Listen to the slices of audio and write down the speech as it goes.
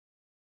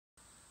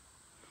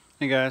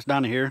Hey guys,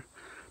 Donnie here.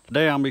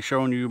 Today I'll be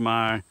showing you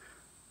my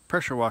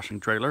pressure washing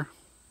trailer.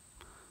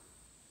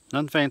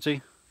 Nothing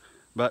fancy,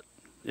 but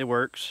it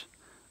works.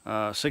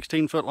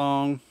 16 foot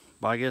long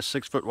by I guess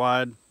 6 foot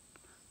wide,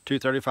 two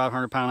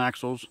 3,500-pound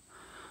axles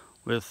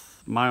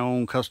with my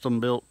own custom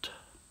built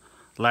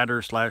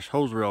ladder slash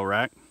hose reel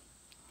rack.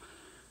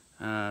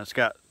 It's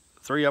got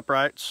 3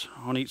 uprights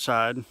on each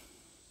side, and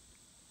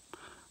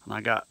I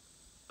got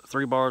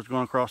 3 bars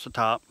going across the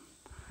top.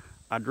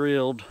 I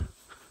drilled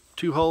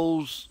 2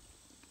 holes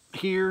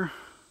here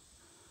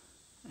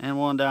and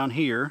 1 down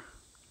here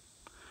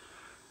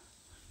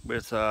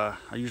with I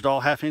used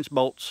all 1/2-inch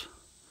bolts,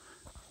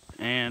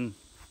 and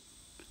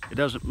it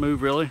doesn't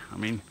move really. I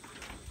mean,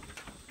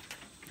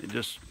 it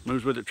just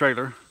moves with the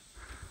trailer.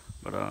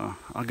 But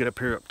I'll get up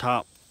here up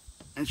top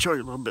and show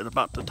you a little bit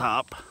about the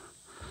top.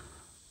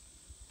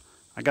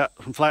 I got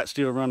some flat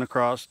steel run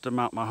across to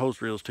mount my hose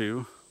reels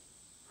to.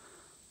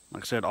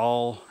 Like I said,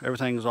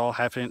 everything is all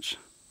 1/2-inch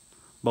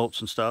bolts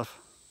and stuff.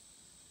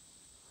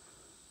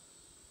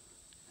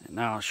 And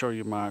now I'll show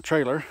you my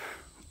trailer.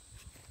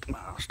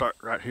 I'll start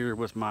right here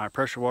with my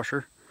pressure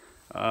washer.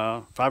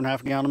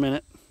 5.5 gallon a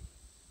minute.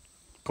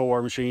 Cold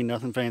water machine,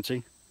 nothing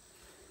fancy.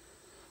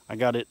 I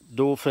got it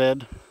dual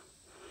fed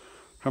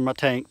from my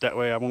tank. That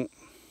way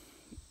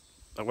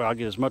I'll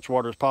get as much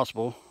water as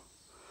possible.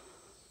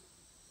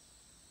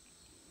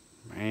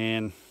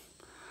 And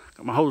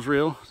got my hose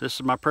reel. This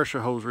is my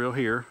pressure hose reel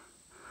here.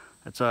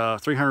 It's a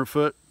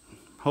 300-foot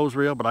hose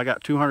reel, but I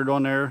got 200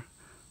 on there.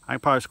 I can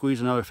probably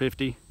squeeze another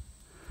 50,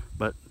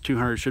 but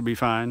 200 should be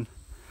fine.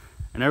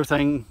 And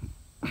everything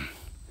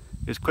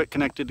is quick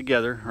connected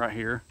together right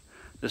here.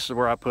 This is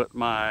where I put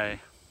my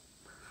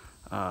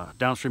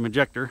downstream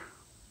injector.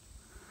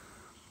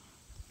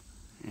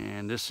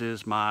 And this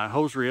is my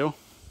hose reel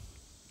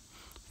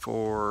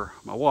for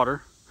my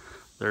water.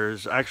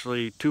 There's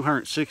actually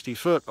 260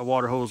 foot of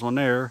water hose on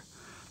there.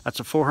 That's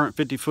a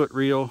 450-foot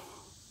reel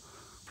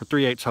for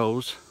 3/8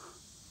 hose.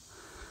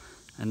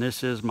 And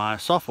this is my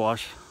soft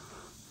wash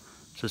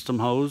system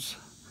hose.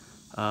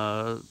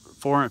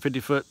 450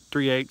 foot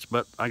 3/8,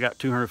 but I got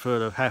 200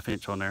 foot of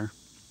 1/2-inch on there.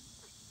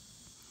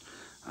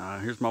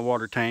 Here's my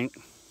water tank.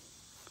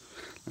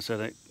 I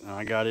said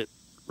I got it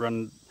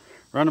running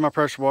my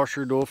pressure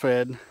washer, dual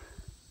fed.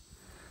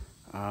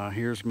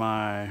 Here's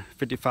my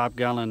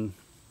 55-gallon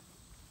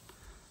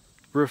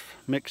roof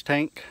mix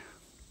tank.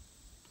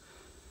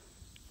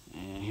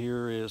 And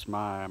here is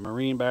my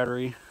marine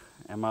battery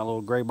and my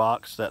little gray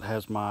box that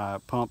has my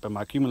pump and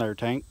my accumulator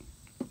tank.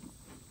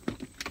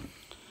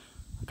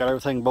 Got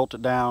everything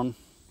bolted down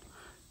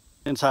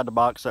inside the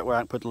box, that way I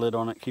can put the lid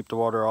on it, keep the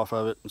water off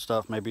of it and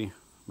stuff, maybe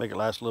make it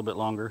last a little bit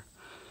longer.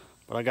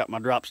 But I got my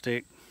drop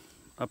stick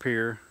up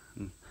here,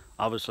 and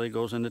obviously it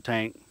goes in the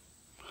tank,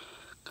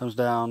 comes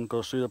down,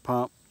 goes through the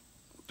pump,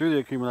 through the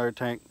accumulator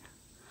tank,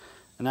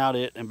 and out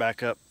it and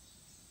back up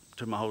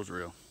to my hose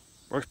reel.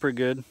 Works pretty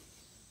good,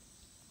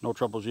 no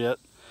troubles yet.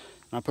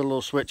 And I put a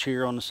little switch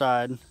here on the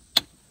side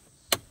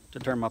to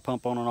turn my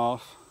pump on and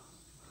off.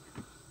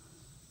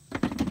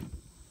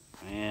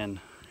 And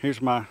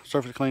here's my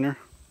surface cleaner.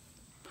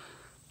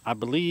 I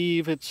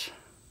believe it's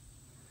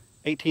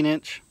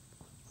 18-inch.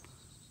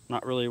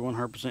 Not really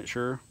 100%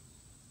 sure.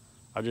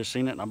 I just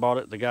seen it and I bought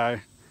it. The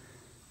guy,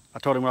 I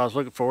told him what I was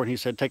looking for, and he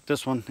said, take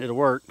this one, it'll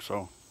work.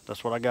 So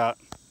that's what I got.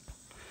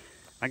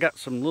 I got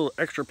some little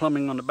extra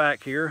plumbing on the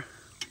back here.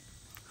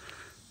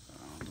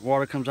 The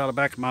water comes out of the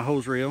back of my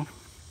hose reel.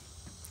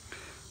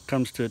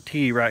 Comes to a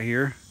T right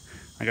here.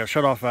 I got a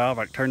shut-off valve.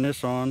 I can turn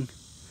this on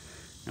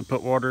and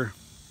put water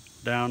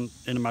down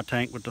into my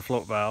tank with the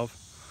float valve,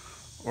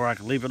 or I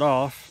can leave it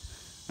off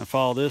and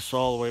follow this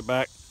all the way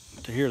back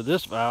to here to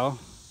this valve,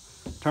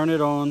 turn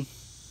it on,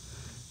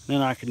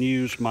 then I can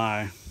use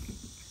my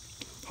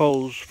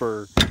hose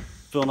for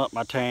filling up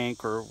my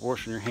tank or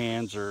washing your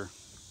hands or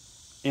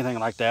anything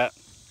like that.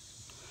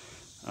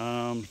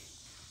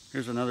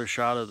 Here's another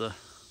shot of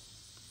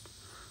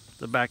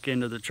the back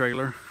end of the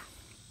trailer,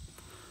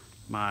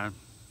 my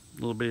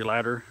little bitty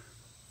ladder.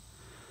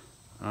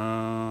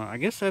 I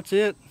guess that's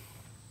it.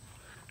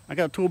 I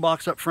got a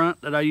toolbox up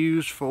front that I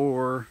use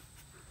for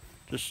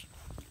just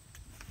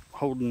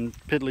holding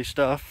piddly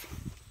stuff.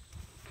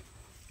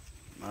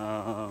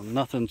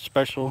 Nothing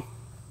special.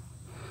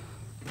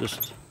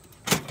 Just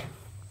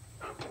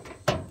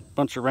a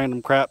bunch of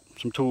random crap,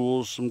 some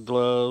tools, some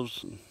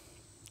gloves,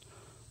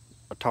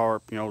 a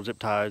tarp, zip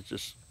ties,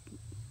 just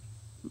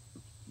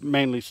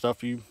mainly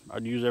stuff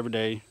I'd use every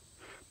day.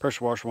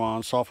 Pressure wash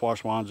wands, soft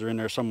wash wands are in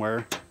there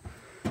somewhere.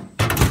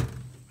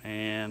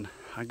 And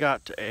I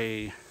got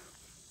a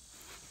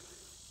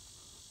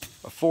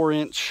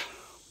 4-inch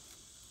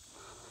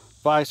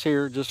vise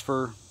here just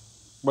for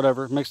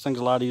whatever, it makes things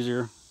a lot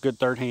easier. Good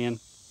third hand.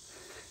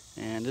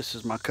 And this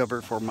is my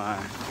cover for my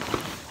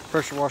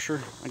pressure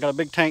washer. I got a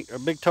big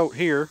tote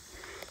here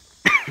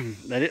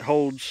that it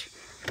holds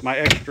my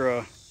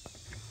extra.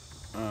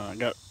 I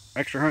got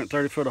extra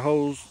 130 foot of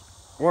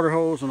water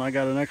hose, and I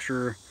got an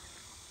extra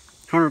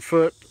 100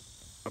 foot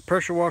of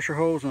pressure washer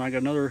hose, and I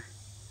got another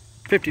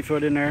 50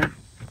 foot in there.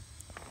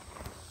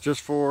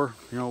 just for,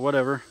 you know,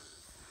 whatever.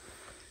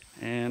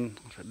 And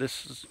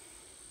this is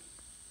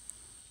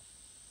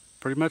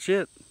pretty much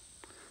it.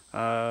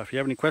 If you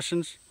have any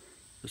questions,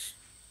 just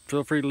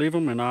feel free to leave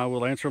them and I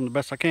will answer them the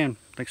best I can.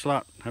 Thanks a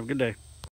lot. Have a good day.